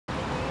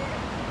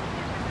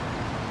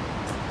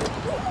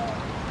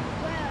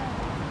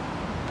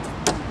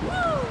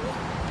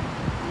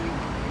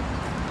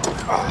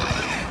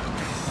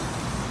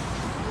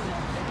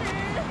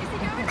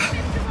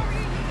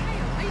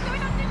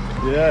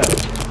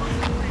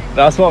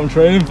That's what I'm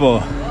training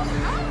for.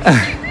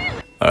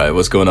 Alright,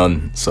 what's going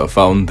on? So I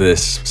found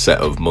this set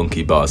of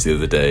monkey bars the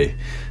other day.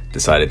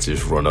 Decided to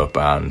just run up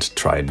and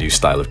try a new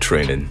style of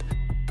training.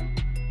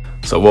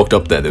 So I walked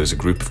up there was a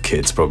group of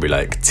kids, probably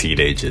like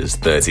teenagers,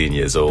 13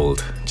 years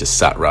old, just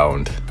sat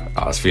round.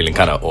 I was feeling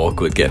kind of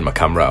awkward getting my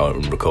camera out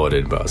and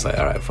recording, but I was like,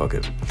 alright, fuck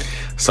it.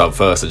 So at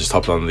first I just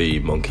hopped on the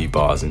monkey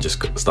bars and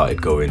just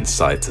started going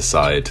side to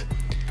side.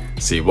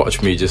 See,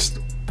 watch me just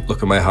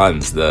look at my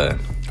hands there.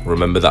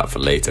 Remember that for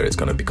later, it's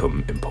going to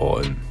become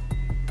important.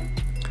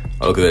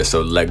 Look at this,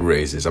 so leg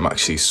raises. I'm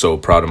actually so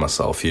proud of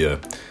myself here.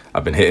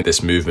 I've been hitting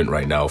this movement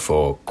right now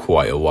for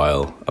quite a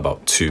while,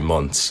 about 2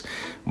 months.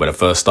 When I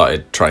first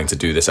started trying to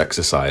do this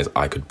exercise,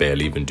 I could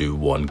barely even do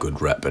one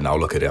good rep, and now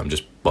look at it, I'm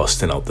just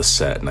busting out the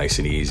set nice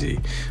and easy.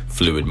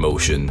 Fluid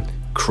motion,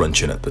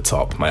 crunching at the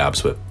top. My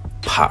abs were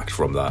packed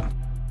from that.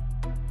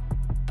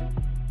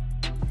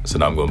 So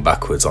now I'm going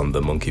backwards on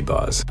the monkey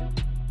bars.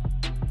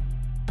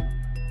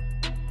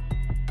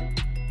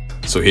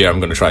 So here I'm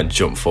going to try and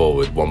jump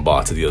forward one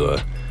bar to the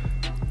other.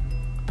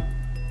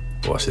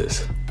 Watch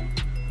this.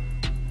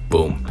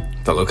 Boom.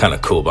 That looked kind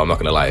of cool, but I'm not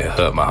going to lie, it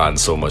hurt my hand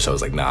so much I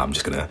was like, nah, I'm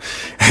just going to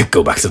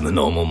go back to the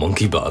normal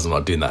monkey bars. I'm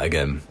not doing that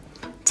again.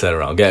 Turn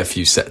around, get a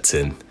few sets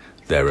in,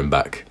 there and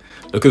back.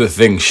 Look at the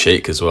thing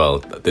shake as well.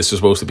 This was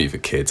supposed to be for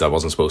kids. I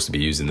wasn't supposed to be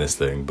using this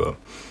thing, but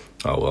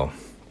oh well.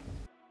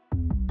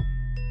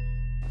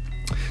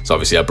 So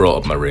obviously I brought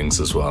up my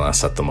rings as well and I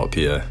set them up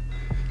here.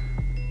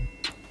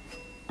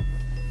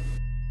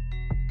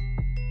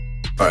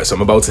 Alright, so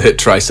I'm about to hit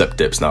tricep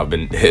dips now. I've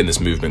been hitting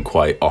this movement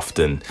quite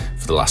often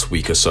for the last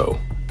week or so,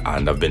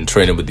 and I've been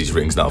training with these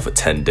rings now for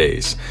 10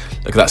 days.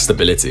 Look at that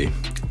stability.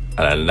 And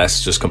then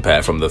let's just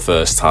compare from the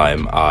first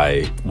time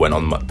I went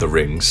on the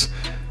rings.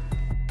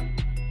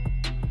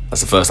 That's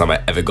the first time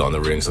I ever got on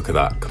the rings. Look at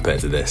that compared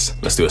to this.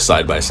 Let's do a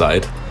side by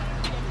side.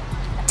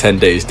 10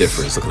 days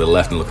difference. Look at the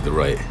left and look at the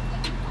right.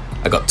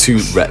 I got 2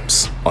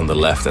 reps on the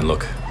left and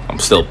look, I'm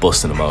still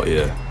busting them out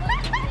here.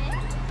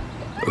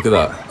 Look at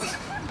that.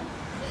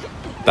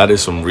 That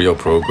is some real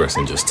progress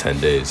in just 10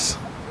 days.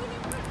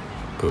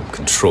 Boom,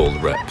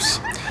 controlled reps.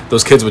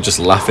 Those kids were just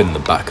laughing in the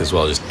back as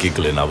well, just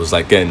giggling. I was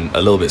like getting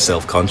a little bit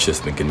self-conscious,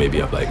 thinking maybe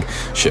I've like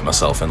shit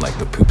myself and like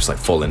the poop's like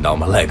falling down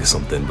my leg or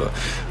something, but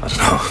I don't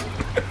know.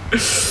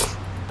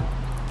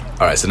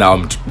 Alright, so now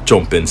I'm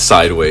jumping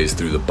sideways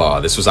through the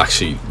bar. This was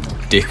actually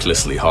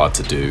ridiculously hard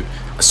to do.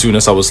 As soon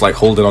as I was like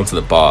holding onto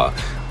the bar,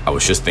 I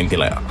was just thinking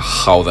like,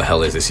 how the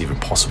hell is this even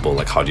possible?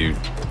 Like, how do you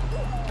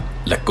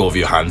let go of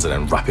your hands and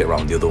then wrap it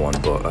around the other one?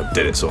 But I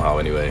did it somehow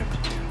anyway.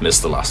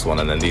 Missed the last one,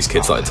 and then these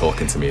kids started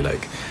talking to me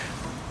like,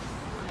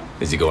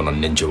 is he going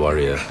on Ninja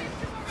Warrior?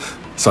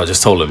 So I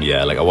just told them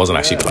yeah, like I wasn't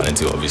actually planning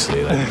to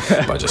obviously, like,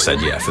 but I just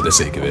said yeah for the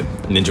sake of it.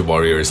 Ninja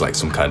Warrior is like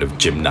some kind of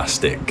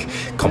gymnastic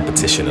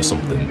competition or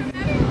something.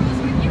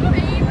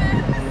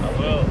 I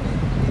will.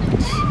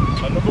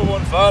 My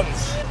 #1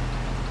 fans.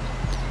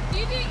 Do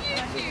you do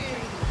YouTube?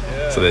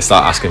 Yeah. So they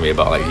start asking me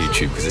about like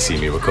YouTube because they see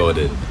me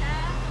recorded.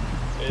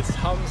 It's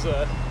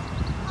Hamza. Hamza.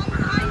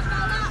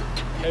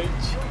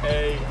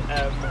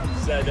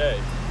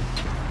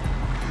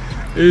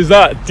 Who's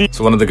that?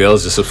 So one of the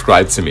girls just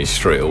subscribed to me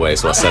straight away,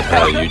 so I said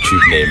her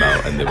YouTube name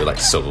out and they were like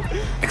so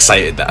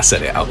excited that I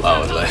said it out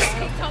loud, like.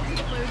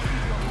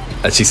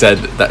 And she said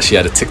that she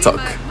had a TikTok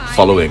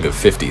following of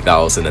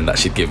 50,000 and that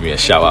she'd give me a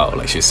shout out,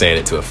 like she was saying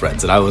it to her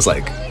friends. And I was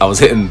like, I was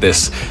hitting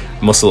this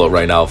muscle up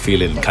right now,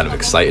 feeling kind of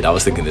excited. I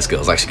was thinking this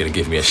girl's actually going to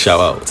give me a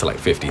shout out to like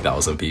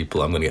 50,000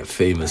 people. I'm going to get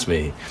famous,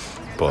 me.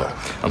 But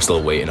I'm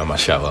still waiting on my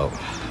shout out.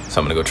 So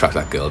I'm going to go track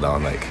that girl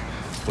down, like,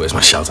 where's my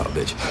shout out,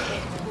 bitch?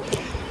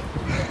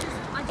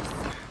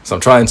 So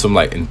I'm trying some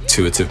like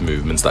intuitive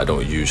movements that I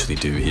don't usually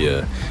do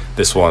here.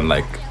 This one,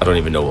 like, I don't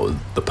even know what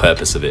the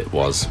purpose of it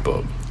was,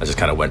 but I just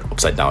kind of went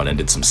upside down and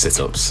did some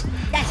sit-ups.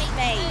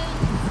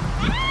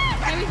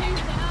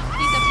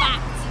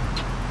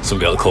 Some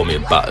girl called me a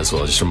bat as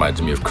well, just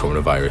reminded me of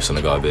coronavirus, and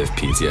I got a bit of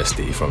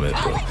PTSD from it.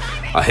 But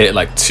I hit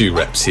like 2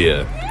 reps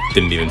here,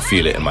 didn't even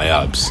feel it in my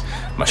abs.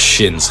 My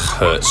shins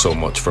hurt so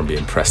much from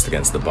being pressed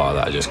against the bar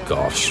that I just got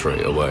off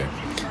straight away.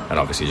 And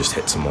obviously just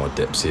hit some more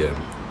dips here.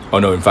 Oh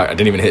no, in fact, I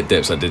didn't even hit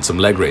dips, I did some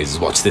leg raises.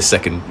 Watch this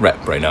second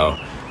rep right now.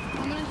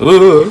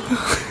 Ooh.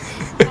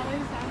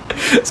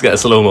 Let's get a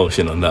slow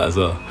motion on that as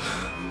well.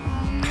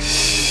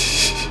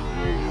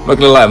 I'm not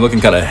gonna lie, I'm looking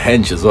kind of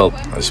hench as well.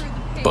 I just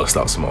bust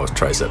out some more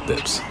tricep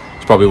dips.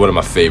 It's probably one of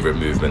my favorite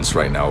movements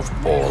right now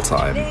of all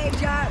time.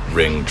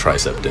 Ring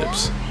tricep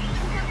dips.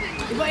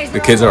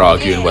 The kids are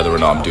arguing whether or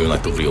not I'm doing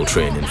like the real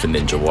training for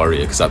Ninja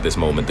Warrior, because at this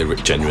moment they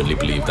genuinely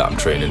believe that I'm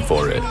training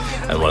for it.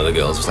 And one of the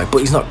girls was like, but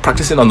he's not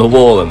practicing on the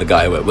wall, and the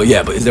guy went, well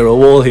yeah, but is there a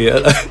wall here?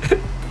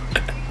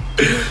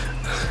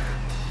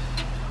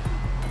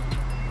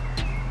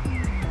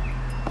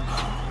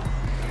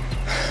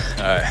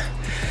 Alright,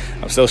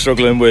 I'm still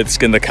struggling with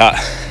Skin the Cat.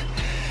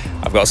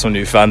 I've got some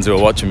new fans who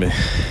are watching me.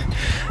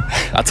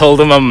 I told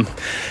them I'm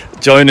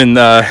joining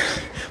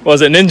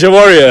was it Ninja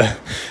Warrior?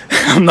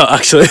 I'm not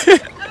actually.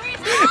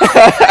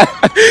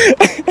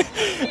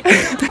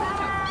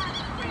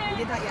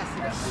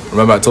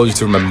 Remember I told you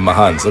to remember my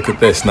hands. Look at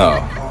this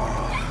now.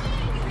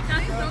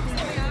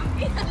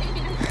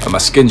 And my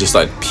skin just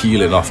started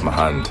peeling off my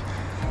hand.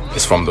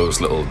 It's from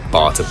those little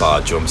bar to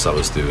bar jumps I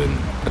was doing.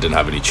 I didn't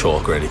have any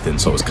chalk or anything,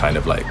 so I was kind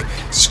of like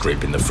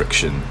scraping the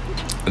friction.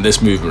 And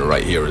this movement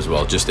right here as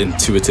well, just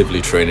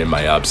intuitively training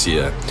my abs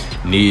here.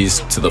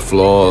 Knees to the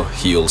floor,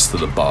 heels to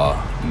the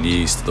bar.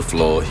 Knees to the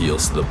floor,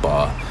 heels to the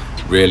bar.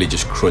 Really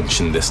just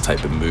crunching this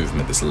type of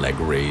movement, this leg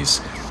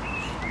raise.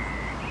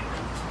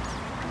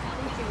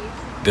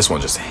 This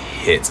one just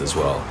hits as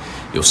well.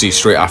 You'll see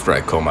straight after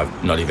I come,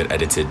 I've not even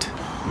edited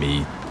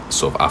me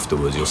sort of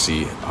afterwards. You'll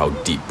see how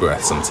deep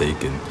breaths I'm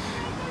taking.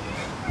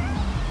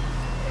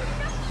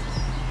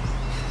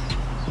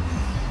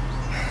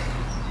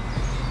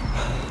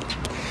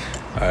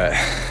 Alright.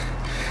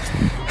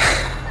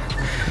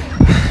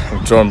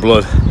 I'm drawing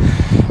blood.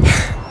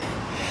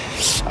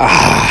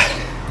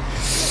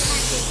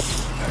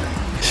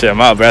 Shit,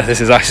 I'm out of breath. This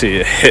is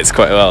actually, it hits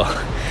quite well.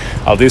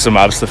 I'll do some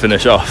abs to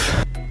finish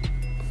off.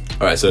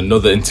 Alright, so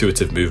another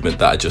intuitive movement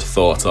that I just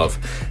thought of.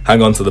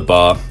 Hang on to the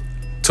bar,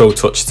 toe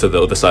touch to the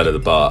other side of the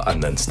bar,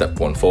 and then step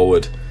one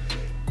forward.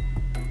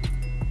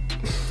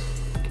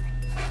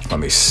 Let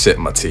me sip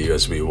my tea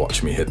as we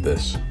watch me hit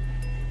this.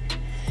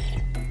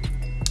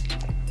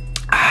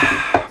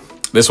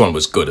 This one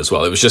was good as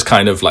well. It was just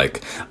kind of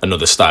like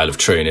another style of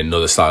training,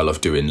 another style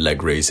of doing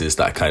leg raises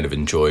that I kind of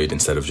enjoyed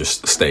instead of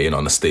just staying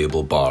on a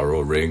stable bar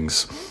or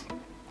rings.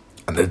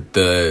 And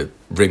the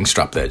ring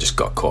strap there just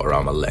got caught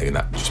around my leg and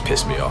that just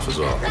pissed me off as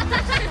well.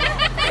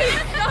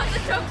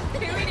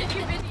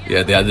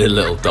 Yeah, they had a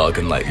little dog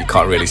and like you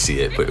can't really see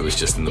it, but it was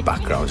just in the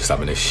background just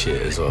having a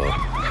shit as well.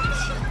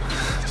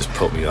 Just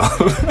put me off.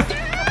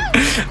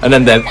 And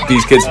then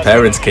these kids'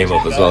 parents came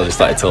up as well, just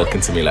started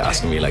talking to me, like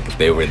asking me like if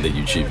they were in the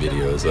YouTube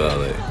video as well.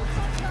 Like.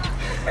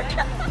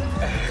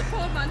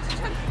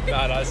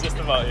 Nah, it's just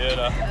about you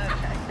now.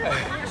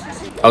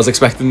 I was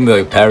expecting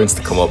the parents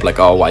to come up like,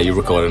 oh, why are you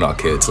recording our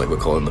kids? Like we're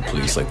calling the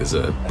police, like there's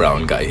a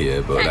brown guy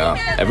here. But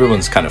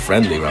everyone's kind of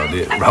friendly around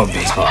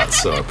these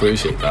parts, so I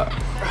appreciate that.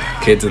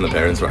 Kids and the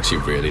parents were actually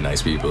really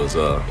nice people as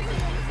well.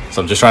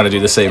 So I'm just trying to do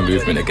the same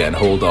movement again.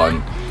 Hold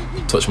on,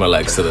 touch my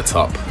legs to the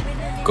top,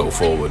 go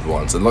forward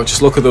once, and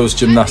just look at those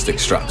gymnastic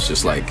straps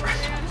just like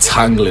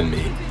tangling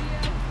me.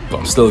 But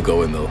I'm still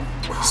going though,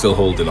 still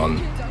holding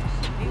on.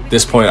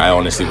 This point I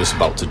honestly was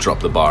about to drop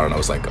the bar and I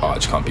was like, oh, I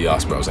just can't be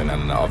arsed, but I was like,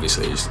 no,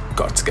 obviously I just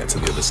got to get to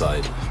the other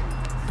side,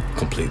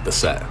 complete the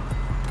set.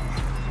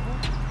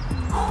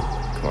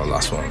 Come on,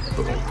 last one.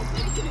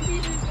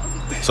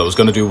 So I was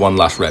gonna do one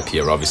last rep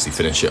here, obviously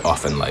finish it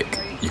off, and like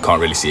you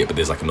can't really see it, but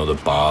there's like another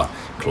bar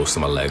close to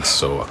my legs,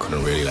 so I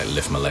couldn't really like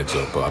lift my legs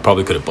up, but I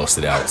probably could have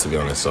busted it out, to be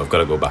honest, so I've got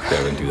to go back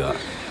there and do that.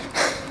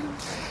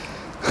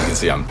 You can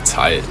see I'm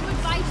tired.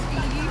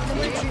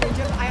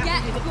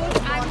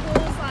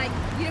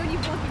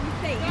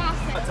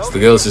 So the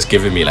girl's just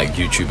giving me like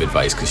YouTube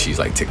advice because she's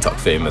like TikTok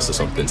famous or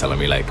something, telling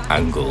me like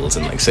angles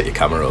and like set your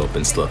camera up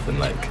and stuff, and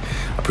like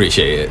I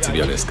appreciate it, to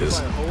be honest, because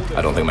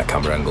I don't think my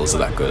camera angles are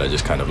that good. I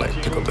just kind of like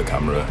pick up the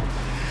camera.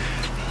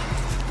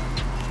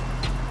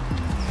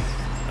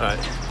 Alright,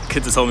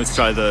 kids have told me to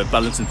try the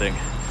balancing thing.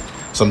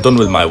 So I'm done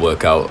with my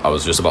workout. I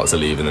was just about to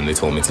leave and then they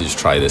told me to just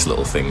try this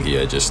little thing here.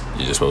 You're just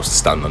supposed to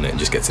stand on it and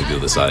just get to the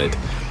other side.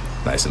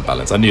 Nice and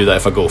balanced. I knew that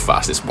if I go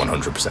fast, it's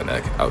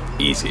 100% out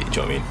easy, do you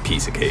know what I mean?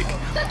 Piece of cake.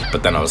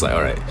 But then I was like,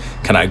 all right,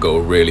 can I go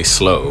really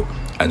slow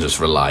and just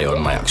rely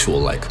on my actual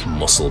like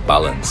muscle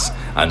balance?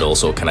 And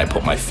also, can I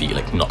put my feet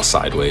like not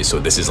sideways? So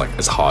this is like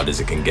as hard as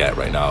it can get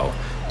right now.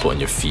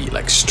 Putting your feet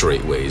like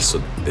straight ways, so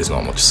there's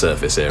not much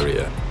surface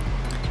area.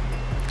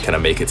 Can I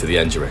make it to the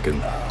end, you reckon?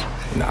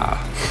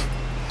 Nah.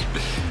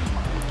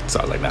 So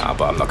I was like, nah,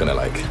 but I'm not gonna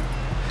like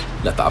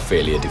let that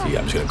failure defeat.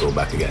 I'm just gonna go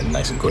back again,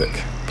 nice and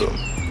quick. Boom.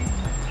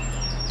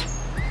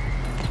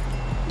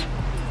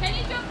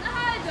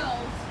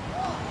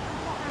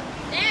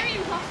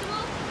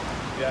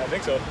 Yeah, I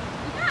think so. You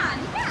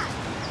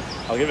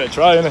can. I'll give it a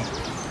try,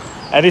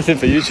 innit? Anything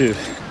for YouTube.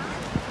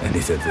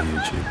 Anything for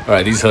YouTube.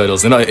 Alright, these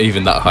hurdles, they're not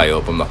even that high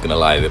up, I'm not gonna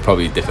lie. They're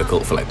probably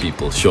difficult for like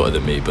people shorter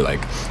than me, but like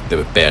they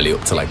were barely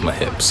up to like my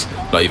hips.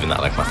 Not even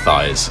that, like my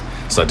thighs.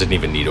 So I didn't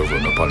even need a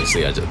run up,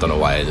 honestly. I just don't know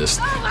why I just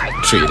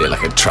treated it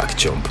like a track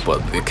jump. But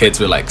the kids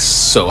were like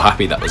so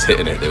happy that I was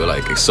hitting it. They were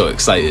like so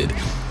excited.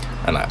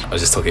 And I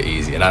just took it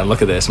easy. And I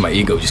look at this, my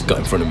ego just got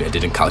in front of me. I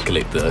didn't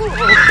calculate the...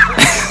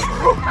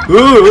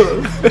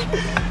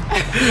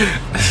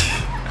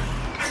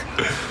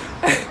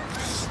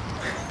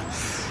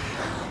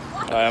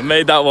 I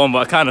made that one, but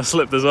I kind of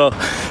slipped as well.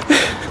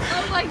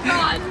 Oh my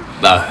god.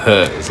 That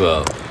hurt as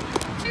well.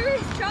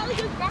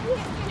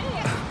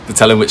 They're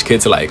telling which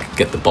kid to like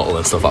get the bottle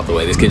and stuff out the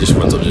way. This kid just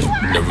runs up, just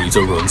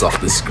Naruto runs off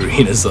the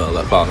screen as well.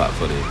 I found that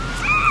funny.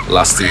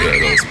 Last two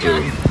hurdles,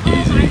 boom,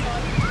 easy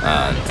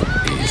and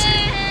easy.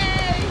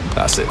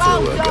 That's it for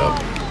the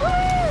workout.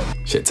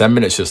 Shit, 10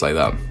 minutes just like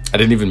that. I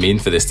didn't even mean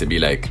for this to be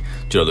like,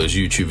 you know, those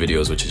YouTube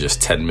videos which are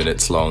just 10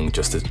 minutes long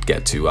just to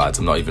get 2 ads.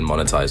 I'm not even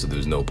monetized, so there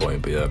was no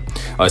point, but yeah.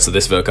 Alright, so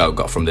this workout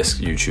got from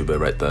this YouTuber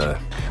right there.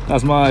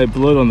 That's my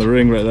blood on the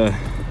ring right there.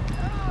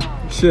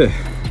 Shit.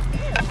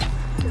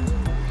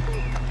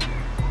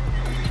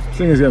 This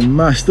thing is getting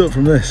mashed up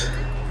from this.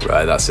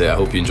 Right, that's it. I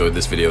hope you enjoyed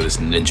this video, this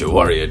Ninja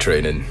Warrior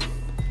training.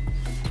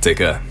 Take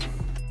care.